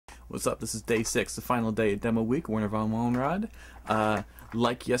What's up? This is day 6, the final day of demo week, Werner von Malmrod.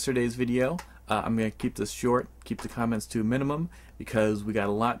 Like yesterday's video, I'm going to keep this short, keep the comments to a minimum, because we got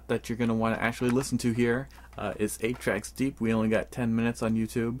a lot that you're going to want to actually listen to here. It's 8 tracks deep. We only got 10 minutes on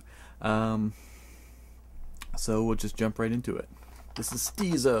YouTube. So we'll just jump right into it. This is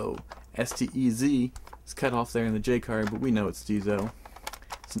Stezo, S-T-E-Z. It's cut off there in the J card, but we know it's Stezo.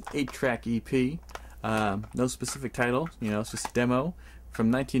 It's an 8-track EP. No specific title, it's just a demo from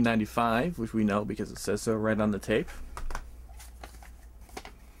 1995, which we know because it says so right on the tape.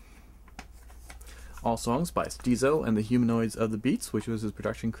 All songs by Stezo and the Humanoids of the Beats, which was his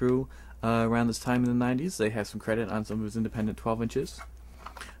production crew around this time in the 90s. They have some credit on some of his independent 12 inches.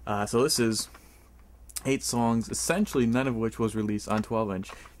 So this is 8 songs, essentially none of which was released on 12 inch,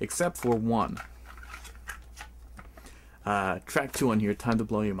 except for one. Track 2 on here, Time to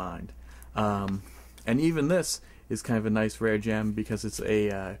Blow Your Mind. And even this is kind of a nice rare gem because it's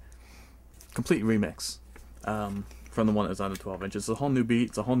a complete remix from the one that was on the 12 inch. It's a whole new beat,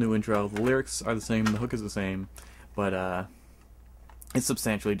 it's a whole new intro, the lyrics are the same, the hook is the same, but it's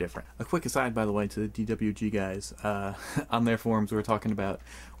substantially different. A quick aside, by the way, to the DWG guys, on their forums we were talking about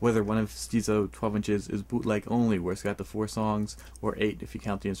whether one of Stezo 12 inches is bootleg only, where it's got the 4 songs, or 8 if you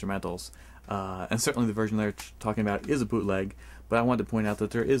count the instrumentals. And certainly the version they're talking about is a bootleg, but I wanted to point out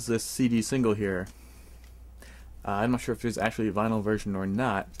that there is this CD single here. I'm not sure if there's actually a vinyl version or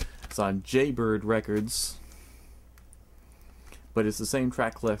not. It's on Jaybird Records, but it's the same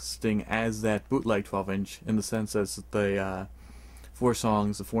track listing as that bootleg 12 inch in the sense as the 4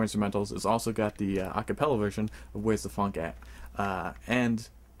 songs, the 4 instrumentals. It's also got the acapella version of Where's the Funk At, and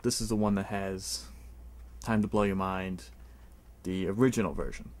this is the one that has Time to Blow Your Mind, the original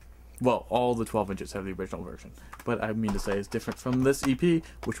version. Well, all the 12 inches have the original version, but I mean to say it's different from this EP,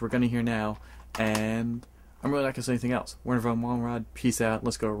 which we're going to hear now, and I'm really not going to say anything else. Werner von Malmrod, peace out.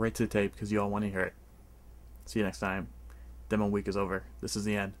 Let's go right to the tape because you all want to hear it. See you next time. Demo week is over. This is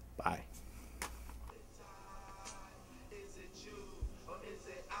the end. Bye. Is it you or is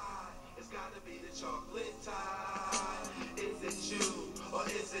it I? It's gotta be the chocolate tie. Is it you or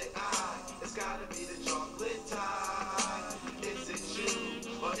is it I? It's gotta be the chocolate tie. Is it you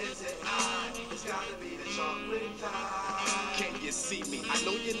or is it I? It's gotta be the chocolate tie. Can you see me? I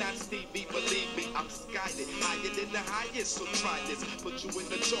know you're not Stevie, believe me, I'm skyded higher than the highest, so try this. Put you in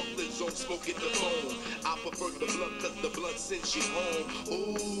the chocolate zone, smoking the bone. I prefer the blunt cause the blunt sends you home.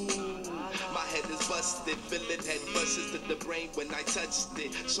 Ooh, my head is busted, feeling head rushes to the brain when I touched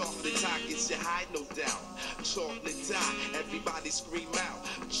it. Chocolate tie gets you high, no doubt. Chocolate tie, everybody scream out.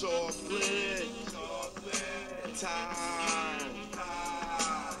 Chocolate, chocolate tie,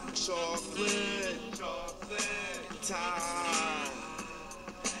 chocolate, chocolate tie.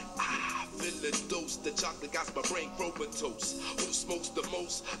 Feel the dose, the chocolate got my brain comatose. Who smokes the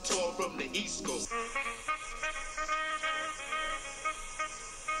most? Tall from the East Coast.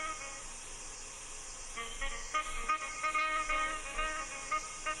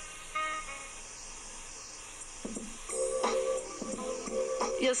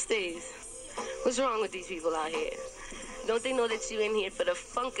 Yo, Steez, what's wrong with these people out here? Don't they know that you in here for the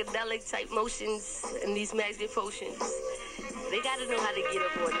funkadelic type motions and these magic potions? They gotta know how to get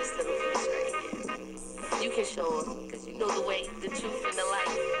up on this little fish right here. You can show them, because you know the way, the truth, and the light.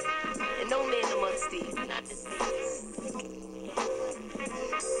 And no man amongst thieves, not the thieves.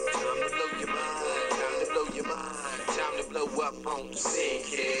 Time to blow your mind, time to blow your mind, time to blow up on the scene,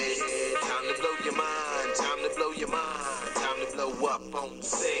 kid. Time to blow your mind, time to blow your mind, time to blow up on the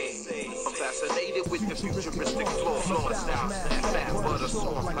scene. I'm fascinated with the futuristic floor style, fat butter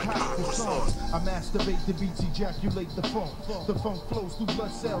sauce like aqua sauce. I masturbate the beats, ejaculate the funk. The funk flows through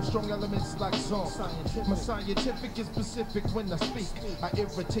blood cells, strong elements like song. My scientific is specific when I speak. I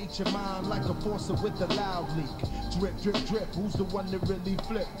irritate your mind like a forcer with a loud leak. Drip, drip, drip, who's the one that really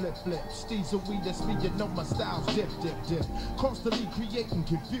flip, flip, flip? Steez a weed, that's me, you know my style's dip, dip, dip. Constantly creating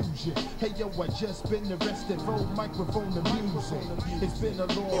confusion. Hey yo, I just been arrested for microphone amusing. It's been a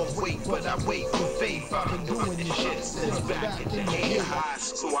long wait, but I wait with faith. I've been doing this shit since back in the high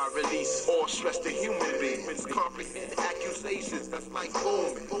school. I release all stress to human beings. Comprehend accusations, that's like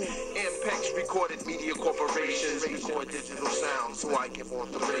booming. Impex recorded media corporations record digital sound so I give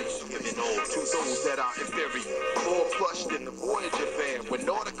authorization to those that are inferior. More plush than the Voyager fan with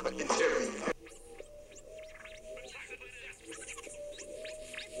Nautica interior.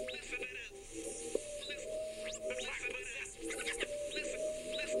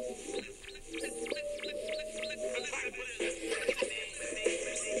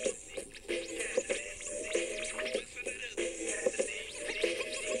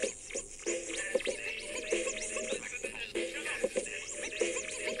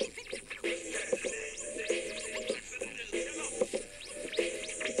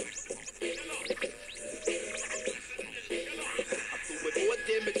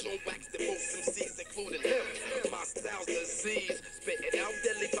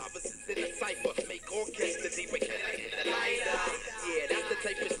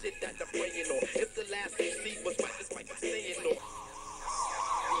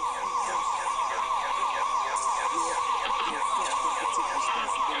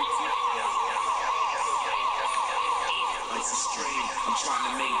 trying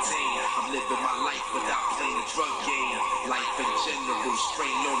to maintain. I'm living my life without playing the drug game. Life in general,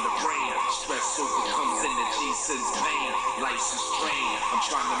 strain on the brain. Stress overcomes energy, sends pain. Life's a strain, I'm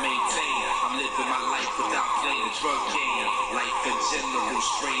trying to maintain. I'm living my life without playing the drug game. Life in general,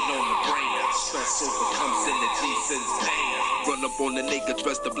 strain on the brain. Stress overcomes energy, sends pain. Run up on the nigga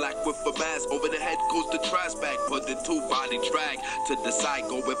dressed in black with a mask. Over the head goes the trash bag. Put the two body drag to the side,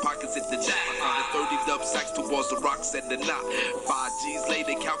 go with pockets at the jack. I found a 30 dub sacks towards the rocks and the knot. 5 G's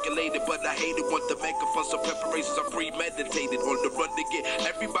later, calculated, but I hate it. Want to make a fuss, so preparations are premeditated. On the run to get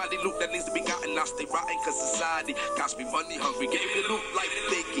everybody loot that needs to be gotten. I stay rotten cause society got me money hungry. Gave me loot like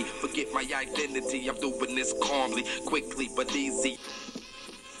Biggie. Forget my identity, I'm doing this calmly, quickly but easy.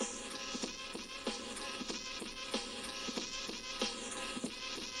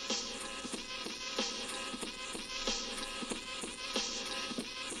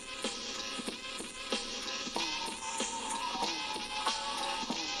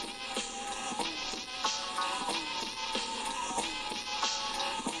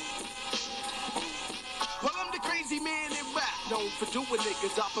 Known for doing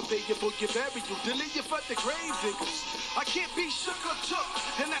niggas, I forbid you for your burial, delete you for the grave diggers. I can't be shook or took,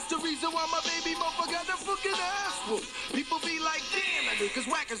 and that's the reason why my baby mother got a fucking ass whoop. People be like, damn, that nigga's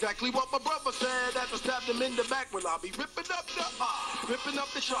whack, exactly what my brother said. After stabbed him in the back, well, I'll be ripping up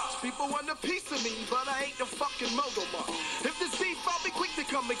the shots. People want a piece of me, but I ain't the fucking motor mark. If this beef, I'll be quick to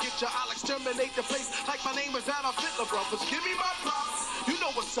come and get you. I'll exterminate the place like my name is Adolf Hitler, brothers. Give me my props, you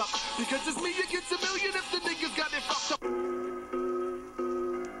know what's up, because it's me against a million if the niggas got it fucked up.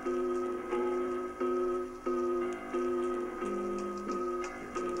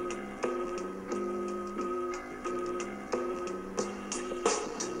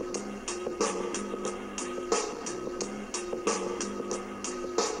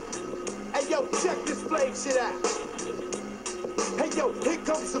 Yo, check this flame shit out. Hey yo, here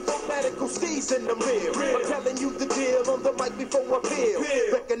comes the fanatical Steez in the rear. I'm telling you the deal on the mic before I feel.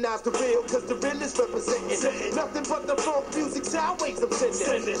 Recognize the real, cause the real is representing. Nothing but the funk music sound waves I'm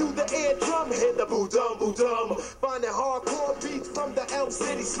sending. Through the air drum, hit the boo-dum. Finding hardcore beats from the Elm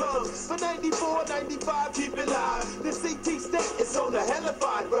City slums. For 94, 95, keep it live. The CT state is on a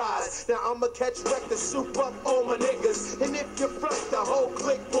hellified rise. Now I'ma catch wreck to soup up all my niggas. And if you front, the whole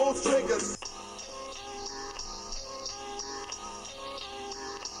clique pulls triggers.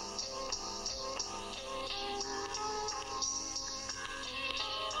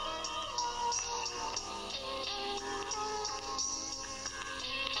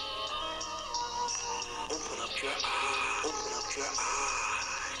 Open up your eyes. Open up your eyes.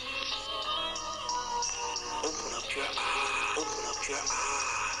 Open up your eyes. Open up your eyes.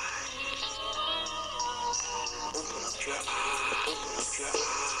 Open up your eyes. Open up your eyes. Open up your eyes. Open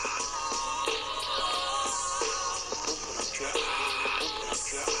up your eyes. Open up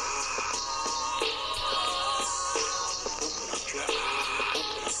your eyes. Open up your eyes.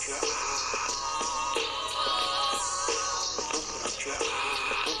 Open up your eyes.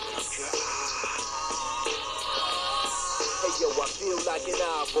 Open up your eyes. Hey yo, I feel like an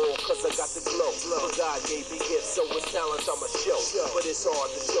eyeball, cause I got the glow. God gave me gifts, so it's talent I'ma show. But it's hard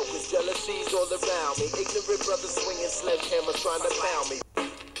to show, cause jealousy's all around me. Ignorant brothers swinging sledgehammers trying to pound me.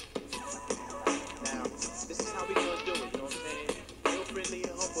 Now, this is how we gonna do it, you know what I'm saying? Real friendly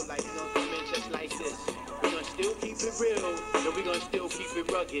and humble, like, you know, men just like this. We're gonna still keep it real, and we're gonna still keep it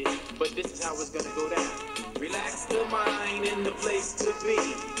rugged. But this is how it's gonna go down. Relax the mind in the place to be.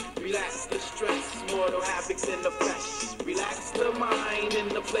 Relax the stress, mortal havocs in the flesh. Relax the mind in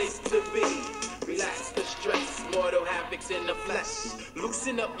the place to be. Relax the stress, mortal havocs in the flesh.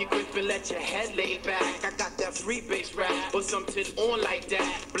 Loosen up your grip and let your head lay back. I got that free bass rap or something on like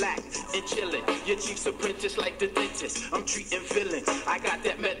that. Black and chillin', your chief's apprentice like the dentist. I'm treating villains. I got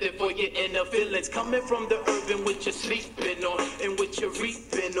that method for your inner feelings. Coming from the urban with your sleeping on and with your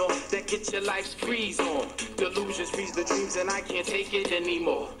reaping on. That get your life's freeze on. Delusions freeze the dreams and I can't take it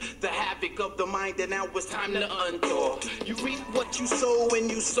anymore. The havoc of the mind and now it's time to unthaw. You reap what you sow and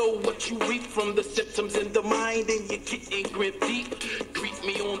you sow what you reap from the symptoms in the mind and you're getting grip deep. Greet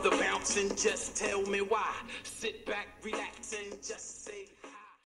me on the bounce and just tell me why. Sit back, relax and just say